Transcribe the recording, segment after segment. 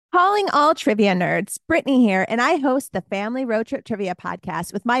Calling all trivia nerds, Brittany here, and I host the Family Road Trip Trivia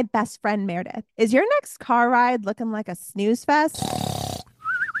Podcast with my best friend Meredith. Is your next car ride looking like a snooze fest?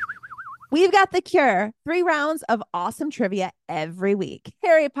 We've got the cure. 3 rounds of awesome trivia every week.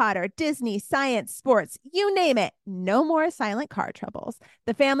 Harry Potter, Disney, science, sports, you name it. No more silent car troubles.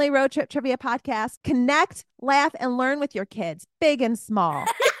 The Family Road Trip Trivia Podcast. Connect, laugh, and learn with your kids, big and small.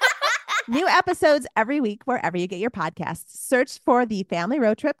 New episodes every week wherever you get your podcasts. Search for the Family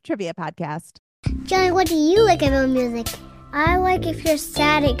Road Trip Trivia Podcast. Johnny, what do you like about music? I like if you're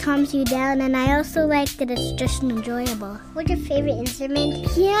sad, it calms you down, and I also like that it's just enjoyable. What's your favorite instrument?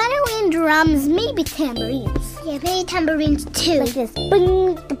 Piano and drums, maybe tambourines. Yeah, maybe tambourines too. Like this.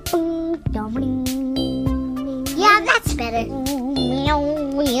 Bing, bing, bing. Yeah, that's better.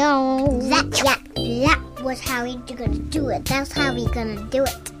 That was how we're gonna do it. That's how we're gonna do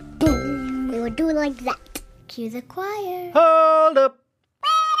it. Boom. We would do it like that. Cue the choir. Hold up.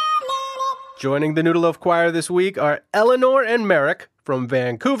 Joining the Noodle Loaf Choir this week are Eleanor and Merrick from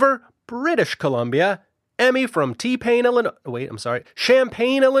Vancouver, British Columbia, Emmy from Champaign, Illinois,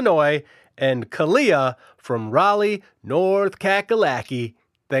 and Kalia from Raleigh, North Kakalaki.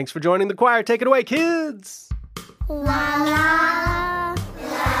 Thanks for joining the choir. Take it away, kids. La la,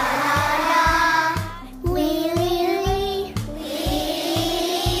 la la, wee wee wee,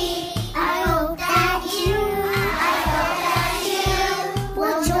 wee. I hope that you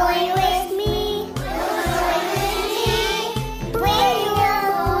will join with me. Bring your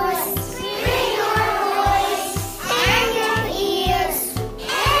voice and your ears.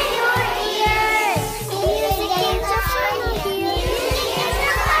 Music is a fun here.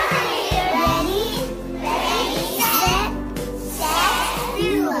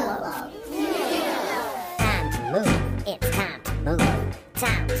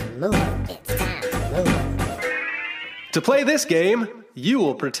 To play this game, you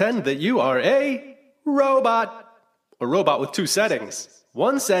will pretend that you are a robot. A robot with 2 settings.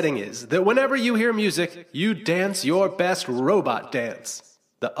 One setting is that whenever you hear music, you dance your best robot dance.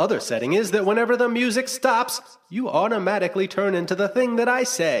 The other setting is that whenever the music stops, you automatically turn into the thing that I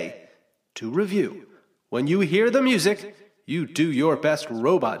say. To review, when you hear the music, you do your best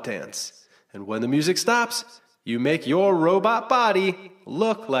robot dance. And when the music stops, you make your robot body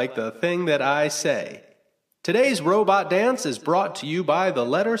look like the thing that I say. Today's robot dance is brought to you by the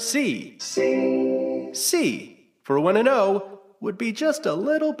letter C. C, for when an O would be just a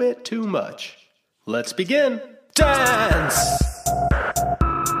little bit too much. Let's begin. Dance!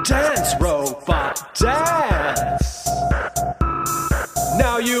 Dance, robot, dance!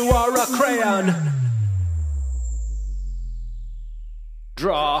 Now you are a crayon.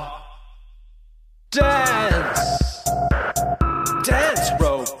 Draw. Dance! Dance,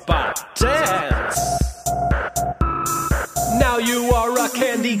 robot, dance! Now you are a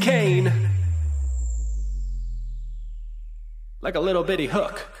candy cane. Like a little bitty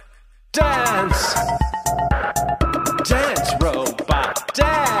hook. Dance! Dance, robot,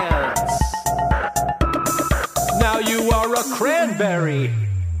 dance! Now you are a cranberry.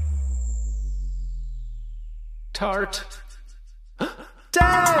 Tart.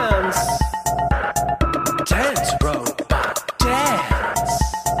 Dance! Dance, robot, dance!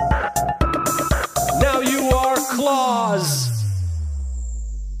 Now you are claws.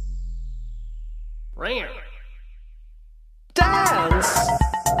 Dance!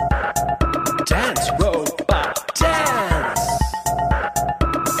 Dance, robot, dance!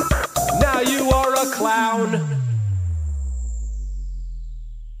 Now you are a clown.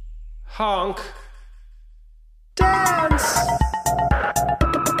 Honk. Dance!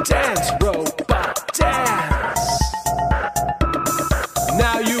 Dance, robot, dance!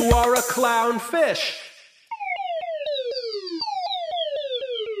 Now you are a clownfish.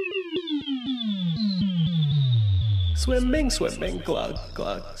 Swimming, swimming, glug,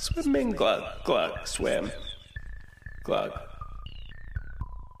 glug. Swimming, glug, glug. Swim, glug.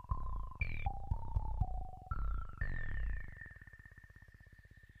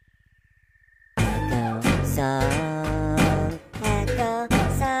 Echo song, echo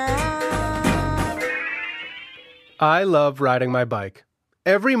song. I love riding my bike.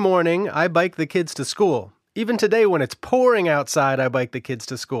 Every morning, I bike the kids to school. Even today, when it's pouring outside, I bike the kids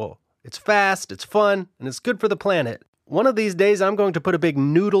to school. It's fast, it's fun, and it's good for the planet. One of these days, I'm going to put a big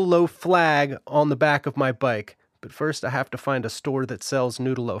Noodle Loaf flag on the back of my bike. But first, I have to find a store that sells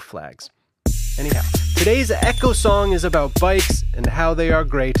Noodle Loaf flags. Anyhow, today's Echo Song is about bikes and how they are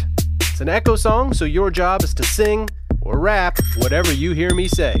great. It's an Echo Song, so your job is to sing or rap whatever you hear me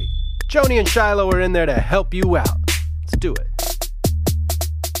say. Joni and Shiloh are in there to help you out. Let's do it.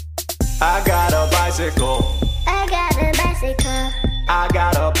 I got a bicycle. I got a bicycle. I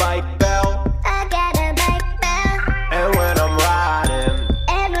got a bike bell. I got a bike bell. And when I'm riding,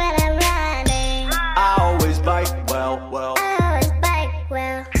 I always bike well. I always bike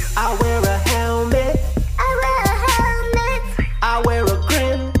well. I wear a helmet. I wear a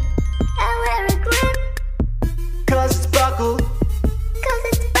grin. 'Cause it's buckled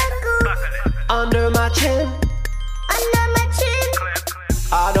under my chin.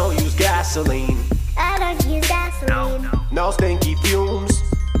 I don't use gasoline. I don't use gasoline. No stinky fumes.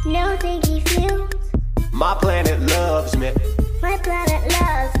 No thinky fumes. My planet loves me. My planet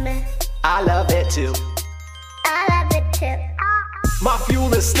loves me. I love it too. I love it too. My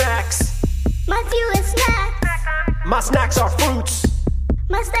fuel is snacks. My fuel is snacks. My snacks are fruits.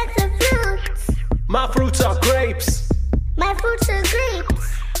 My snacks are fruits. My fruits are grapes. My fruits are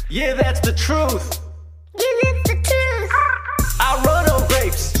grapes. Yeah, that's the truth. Yeah, that's the truth. I run on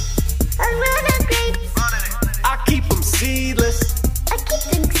grapes. I run on grapes. I keep them seedless. I keep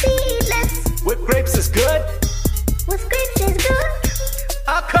them seedless. With grapes is good. With grapes is good.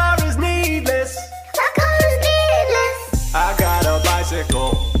 A car is needless. My car is needless. I got a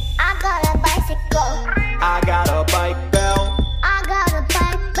bicycle. I got a bicycle. I got a bike bell. I got a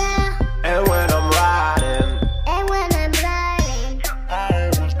bike bell. And when I'm riding,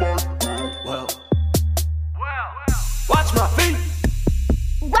 I always bike well. Watch my feet.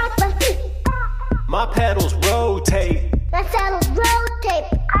 Watch my feet. My pedals rotate. My saddles rotate.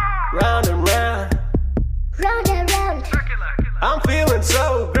 Round and round. Round and round. I'm feeling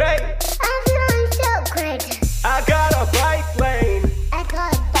so great. I'm feeling so great. I got a bike lane. I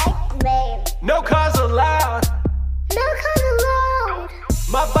got a bike lane. No cars allowed. No cars allowed.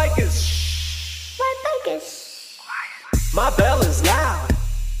 My bike is shh. My bike is. My bell is loud.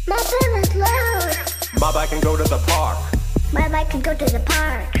 My bell is loud. My bike can go to the park. My bike can go to the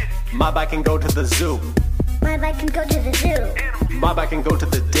park. My bike can go to the zoo. My bike can go to the zoo. My bike can go to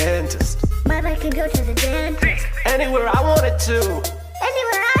the dentist. My bike can go to the dentist. Anywhere I want it to.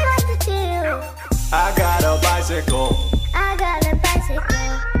 Anywhere I want to do. I got a bicycle. I got a bicycle.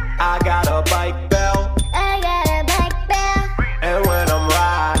 I got a bike bell. I got a bike bell. And when I'm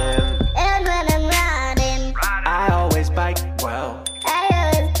riding, I always bike well. I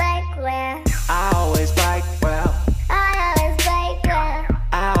always bike well. I always bike well. I always bike well.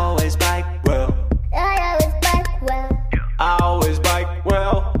 I always bike well. I always bike well. I always bike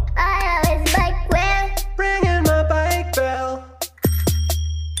well. I always bike well. Ringing my bike bell.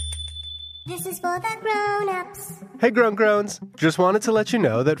 This is for the grown-ups. Hey Grown-Groans, just wanted to let you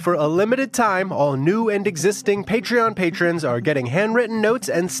know that for a limited time, all new and existing Patreon patrons are getting handwritten notes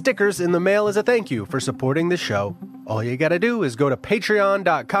and stickers in the mail as a thank you for supporting the show. All you gotta do is go to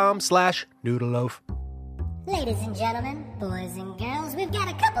patreon.com/noodleloaf. Ladies and gentlemen, boys and girls, we've got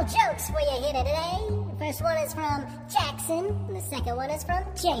a couple jokes for you here today. The first one is from Jackson, and the second one is from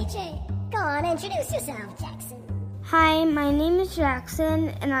JJ. Go on, introduce yourself, Jackson. Hi, my name is Jackson,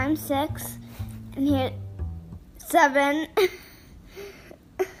 and I'm 6, and here 7.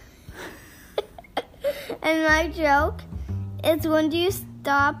 And my joke is, when do you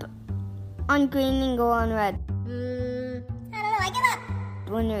stop on green and go on red? I don't know, I give up.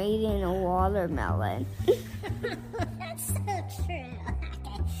 When you're eating a watermelon. That's so true. Okay.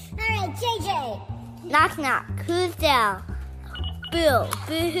 All right, JJ. Knock, knock. Who's there? Bill.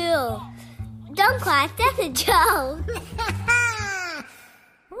 Bill. Don't clap. That's a joke.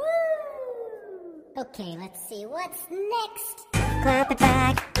 Woo! Okay, let's see what's next. Clap it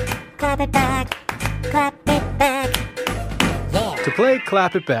back, clap it back, clap it back. Yeah. To play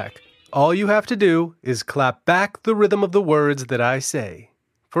Clap It Back, all you have to do is clap back the rhythm of the words that I say.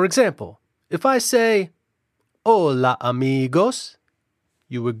 For example, if I say, Hola amigos,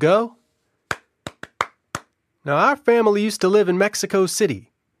 you would go. Now, our family used to live in Mexico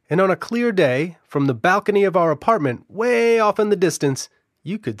City, and on a clear day, from the balcony of our apartment, way off in the distance,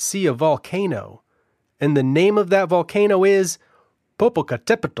 you could see a volcano. And the name of that volcano is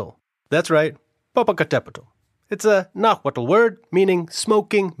Popocatépetl. That's right, Popocatépetl. It's a Nahuatl word meaning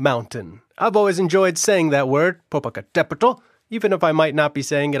smoking mountain. I've always enjoyed saying that word, Popocatépetl, even if I might not be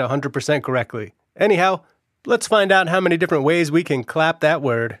saying it 100% correctly. Anyhow, let's find out how many different ways we can clap that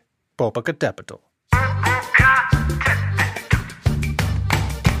word, Popocatépetl.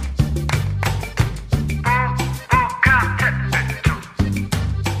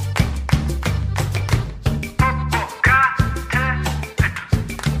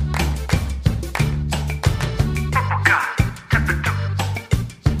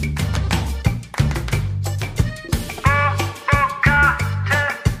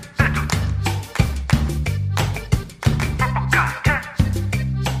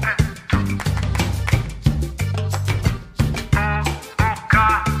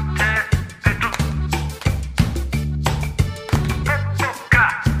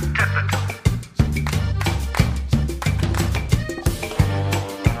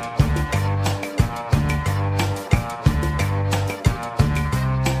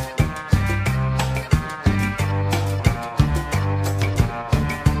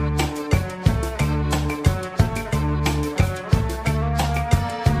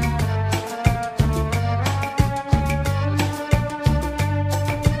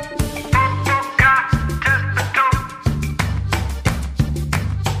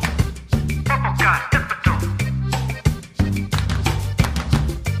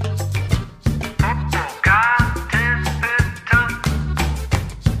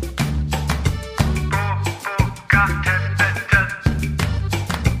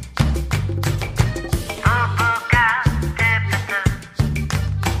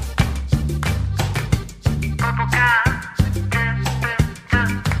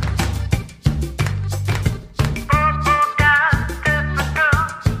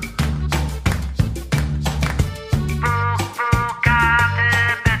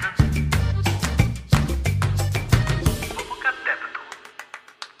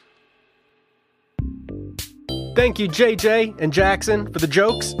 Thank you, JJ and Jackson, for the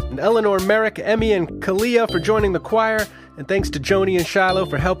jokes, and Eleanor, Merrick, Emmy, and Kalia for joining the choir, and thanks to Joni and Shiloh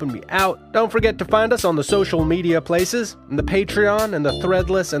for helping me out. Don't forget to find us on the social media places, and the Patreon, and the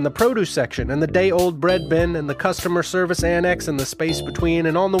Threadless, and the Produce section, and the Day-Old Bread Bin, and the Customer Service Annex, and the Space Between,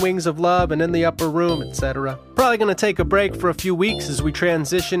 and On the Wings of Love, and In the Upper Room, etc. Probably going to take a break for a few weeks as we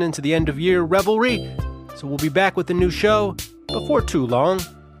transition into the end-of-year revelry, so we'll be back with a new show before too long.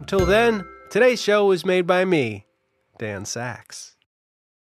 Until then, today's show is made by me, Dan Sachs.